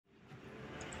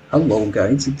Hello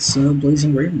guys, it's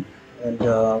Blazing Raven, and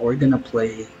we're gonna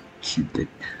play Cupid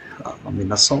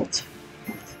in Assault.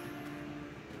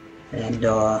 And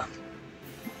I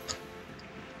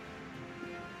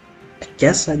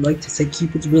guess I'd like to say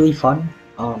Cupid's really fun.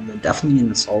 Definitely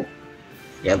in Assault.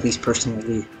 Yeah, at least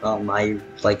personally, I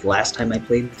like last time I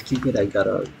played with Cupid, I got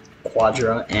a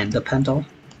Quadra and a Pental.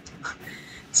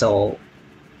 So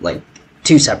like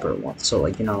two separate ones. So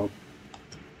like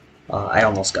I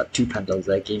almost got two Pentals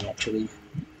that game actually.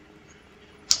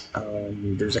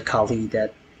 There's a Kali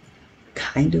that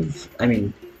kind of,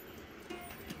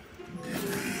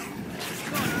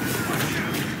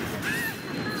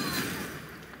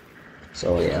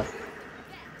 so yeah.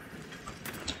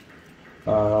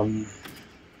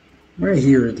 Right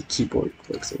here the keyboard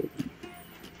clicks open.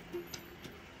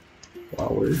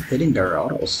 Wow, we're hitting their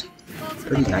autos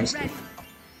pretty nicely.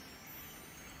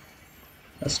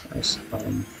 That's nice.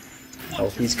 Oh,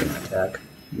 he's gonna attack.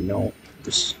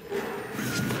 Just...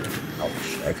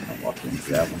 Ouch, I can't walk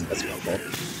into that one, that's my fault.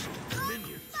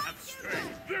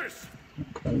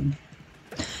 Okay.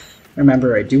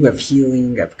 Remember, I do have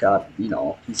healing, I've got,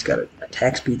 he's got an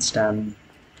attack speed stun,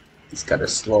 he's got a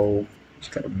slow, he's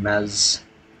got a mez,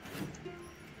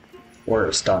 or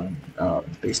a stun,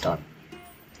 based on.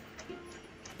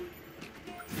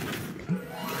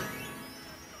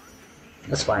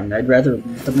 That's fine, I'd rather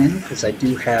leave them in, because I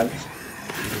do have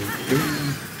a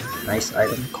really nice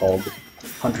item called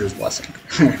Hunter's Blessing.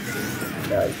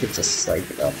 It gives us like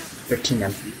 15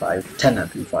 MP5, 10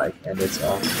 MP5, and it's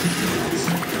Alright,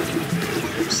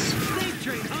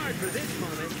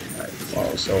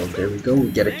 well, so there we go,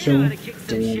 we get a kill,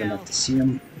 didn't even have to see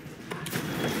him,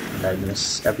 and I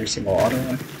miss every single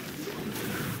auto.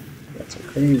 That's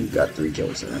okay, we got 3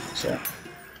 kills in it, so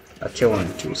a kill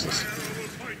and 2 assists.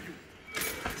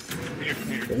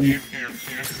 Okay.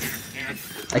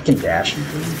 I can dash and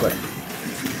things, but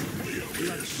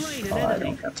I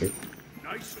don't have to.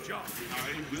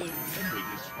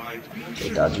 Okay,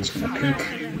 Dodgy's gonna pick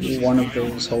one of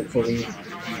those, hopefully.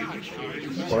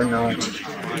 Or not.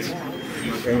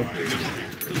 Okay.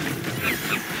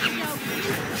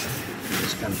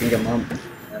 Just gonna beat him up.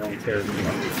 I don't care if you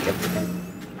want to get the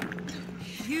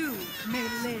You may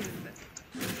live.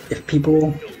 If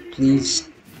people, please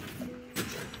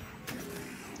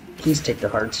take the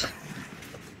hearts.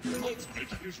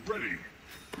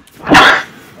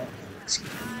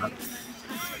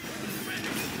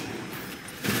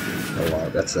 Oh wow,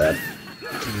 that's that.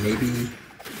 Maybe...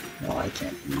 No, I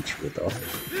can't reach with a...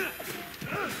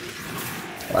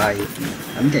 Wow,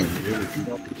 I'm getting really beat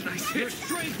up. Your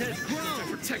strength has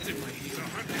grown.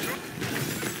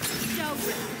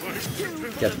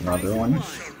 Get another one.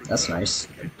 That's nice.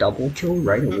 A double kill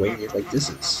right away. Like, this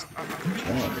is...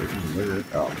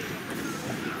 Oh,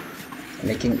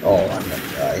 making... Oh, I'm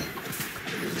gonna die.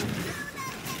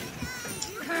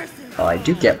 Oh, I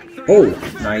do get... Oh,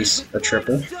 nice. A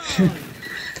triple.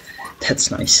 That's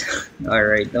nice.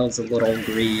 Alright, that was a little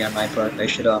greedy on my part. I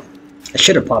should have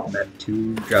popped that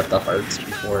to drop the hearts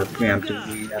before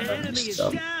preemptively, and then just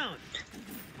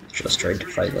tried to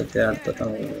fight like that, but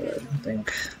I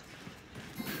think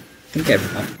I have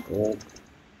enough gold.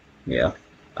 Yeah,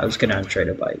 I was gonna try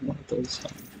to buy one of those.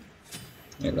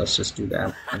 Yeah, let's just do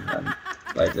that, and then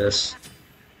buy this.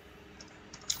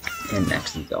 And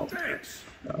next we go.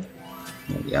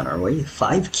 We'll be on our way.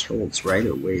 5 kills right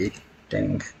away.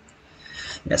 Dang.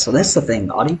 Yeah, so that's the thing.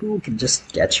 Audible can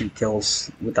just get you kills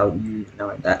without you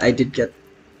knowing that. I did get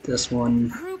this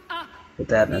one with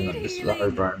that, and then this is a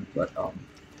hard burn, but On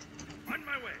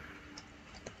my way.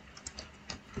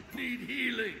 Need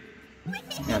healing.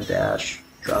 and dash.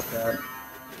 Drop that.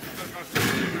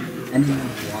 Anyone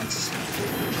who wants.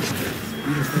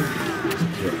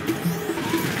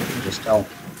 Just tell.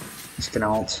 He's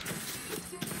gonna ult.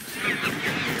 I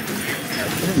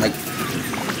couldn't like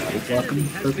body block him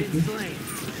perfectly. Oh,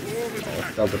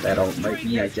 fell to that ult might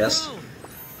be, I guess.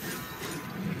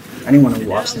 Anyone who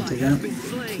walks into that,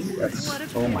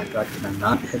 that's... Oh my god, can I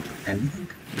not hit anything?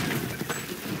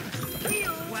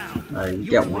 Alright,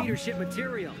 get one.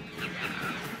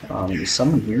 Is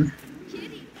someone here?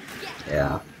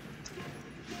 Yeah.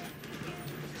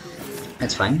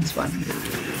 It's fine, it's fine.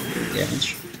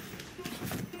 Damage.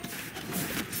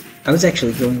 I was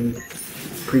actually going...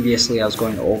 Previously I was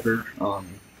going over,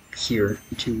 here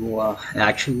to,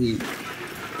 actually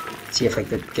see if I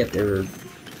could get their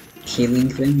healing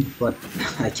thing, but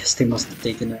I guess they must have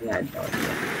taken it. I had no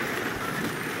idea.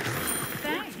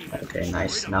 Okay,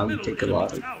 nice. Now you take a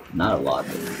lot of, not a lot,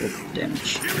 but a little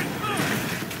damage.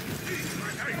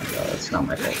 It's not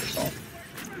my fault, so.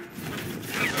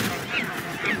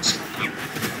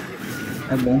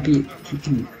 I won't be, he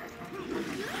can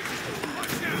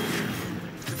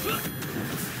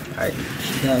Alright,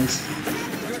 she dies.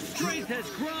 Your strength has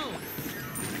grown.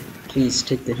 Please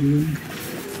take the healing.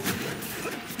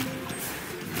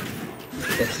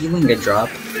 The healing I drop.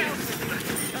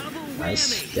 Double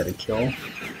Nice, whammy. get a kill.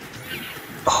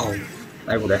 Oh,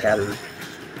 I would have had her.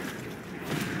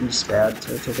 He's bad,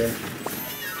 so it's okay.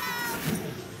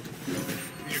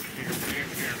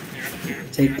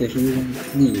 Take the healing,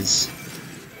 please.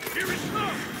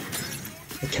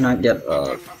 I cannot get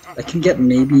I can get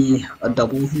maybe a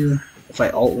double here if I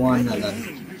ult one and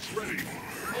then.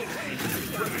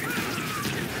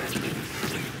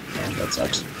 And that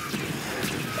sucks.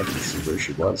 I didn't see where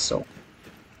she was, so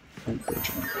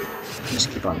unfortunate.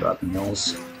 Just keep on dropping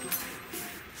those.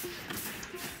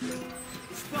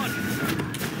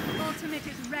 Ultimate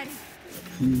is ready.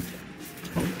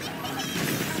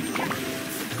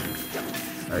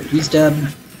 Alright, he's dead.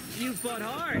 You fought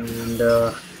hard. And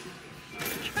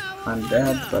I'm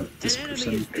dead, but this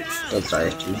person does die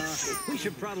too. We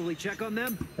should probably check on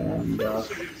them. And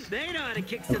They know how to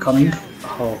kick I'm some coming. shell.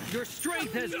 Oh, Your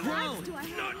strength has grown. Do I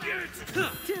have Not yet. Huh.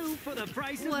 Two for the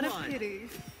price of what a one. pity.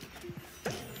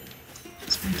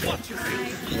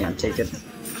 can't take it.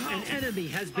 An enemy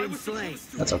has been slain.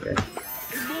 That's okay.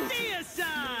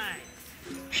 Deicide.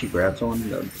 She grabs one.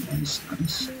 Nice,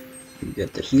 nice. You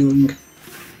get the healing.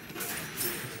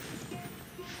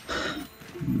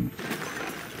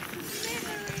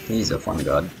 He's a fun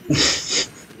god. He's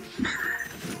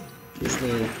a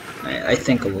little, I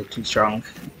think a little too strong,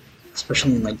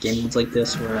 especially in like game modes like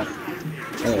this where.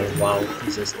 Oh wow,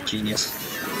 he's a genius.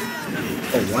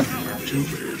 Oh what?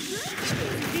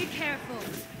 Be careful.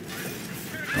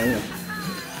 Oh,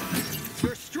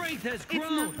 Your strength has It's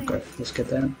grown. nothing. okay, let's get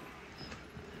that.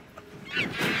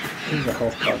 There's a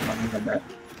health card on the bet.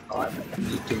 Oh, I might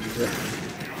need to use it.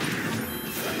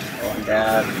 Oh, I'm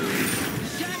bad.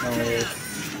 Oh.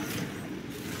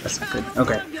 That's not good.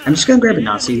 Okay, I'm just gonna grab a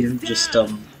Nazi here, just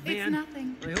It's Man,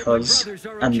 nothing. I hope my because, brothers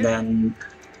are and okay. then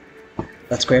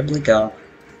let's grab like a.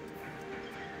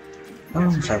 I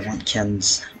don't know if I want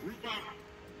Ken's.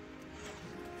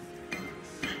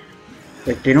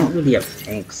 Like they don't really have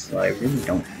tanks, so I really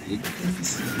don't need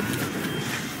these.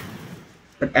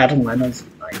 But Adelena's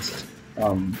nice.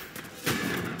 I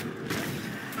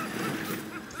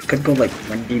could go like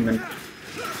Wind Demon.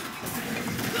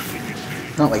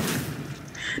 Not like.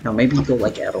 No, maybe go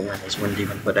like Adelena's Wind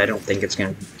Demon, but I don't think it's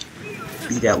gonna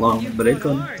be that long. But it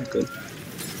could. It could.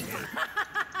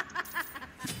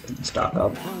 Stock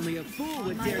up. Only a fool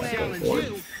would My dare way. challenge Forward.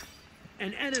 you.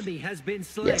 An enemy has been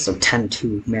slain. Yeah, so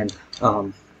 10-2, man.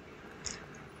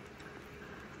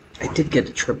 I did get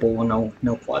a triple, no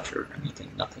quadra or anything,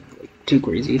 nothing like too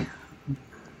crazy.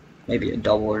 Maybe a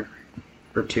double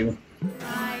or two.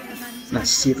 I am Let's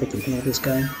see if I can heal this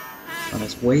guy on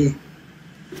his way.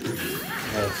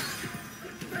 Oh.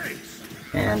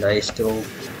 And I still.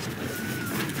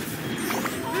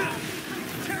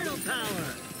 Turtle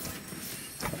power.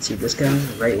 Let's see this guy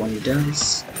right when he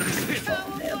does.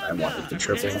 Oh man, I wanted the An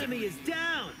triple. enemy is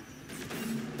down.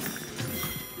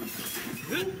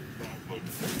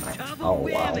 Oh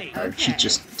wow, she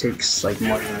just takes like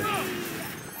more than.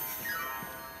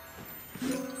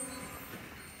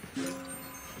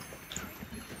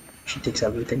 She takes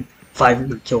everything. 5 of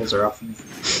her kills are off me.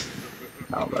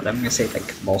 Oh, but I'm gonna say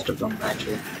like most of them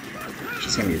actually.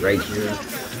 She's gonna be right here.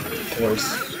 Of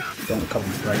course, don't come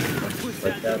right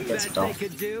like that. That's Best dumb. they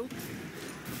could do.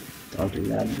 Don't do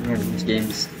that in these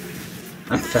games.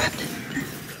 I'm fat.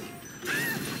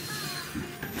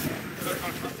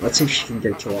 Let's see if she can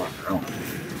get a kill on her own.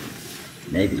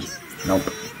 Maybe. Nope.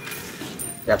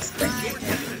 That's the thing.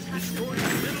 Yeah.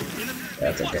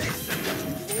 That's okay.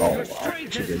 Oh Your wow,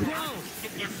 strength she has did. grown.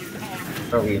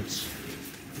 Oh, we.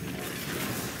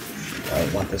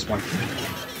 I want this one.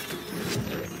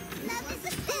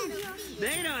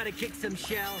 They know how to kick some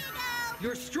shell.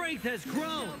 Your strength has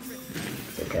grown.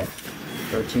 It's okay.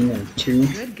 13 and 2.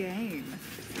 good game.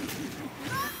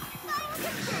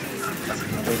 That's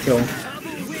another kill.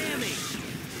 Double whammy.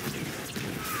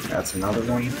 That's another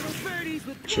one. Little birdies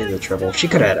with She had a triple. She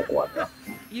could have had a quad though.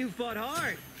 You fought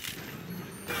hard.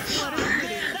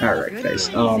 Alright guys,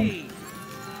 Easy.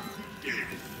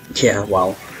 yeah,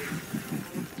 wow.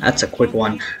 That's a quick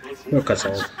one. Took us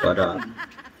all, but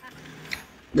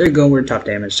there you go, we're top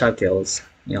damage, top kills,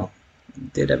 you know,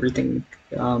 did everything,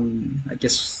 I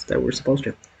guess that we're supposed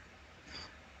to.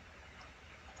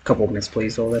 Couple of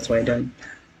misplays though, that's why I died.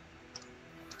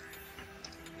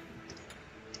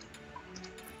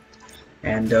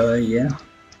 And yeah.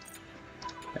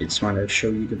 I just wanted to show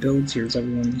you the builds. Here's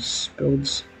everyone's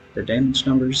builds, their damage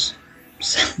numbers.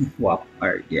 Wow,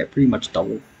 alright, yeah, pretty much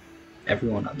double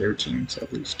everyone on their teams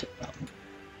at least.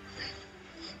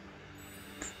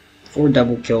 4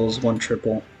 double kills, 1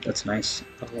 triple. That's nice.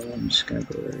 I'm just gonna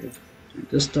go there, do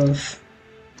this stuff,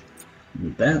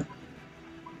 need that,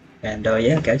 and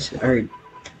yeah, guys. All right.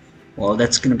 Well,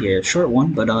 that's gonna be a short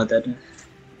one, but that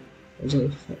was a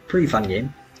pretty fun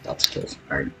game. Lots of kills.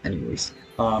 All right. Anyways,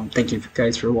 thank you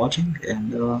guys for watching,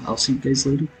 and I'll see you guys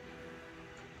later.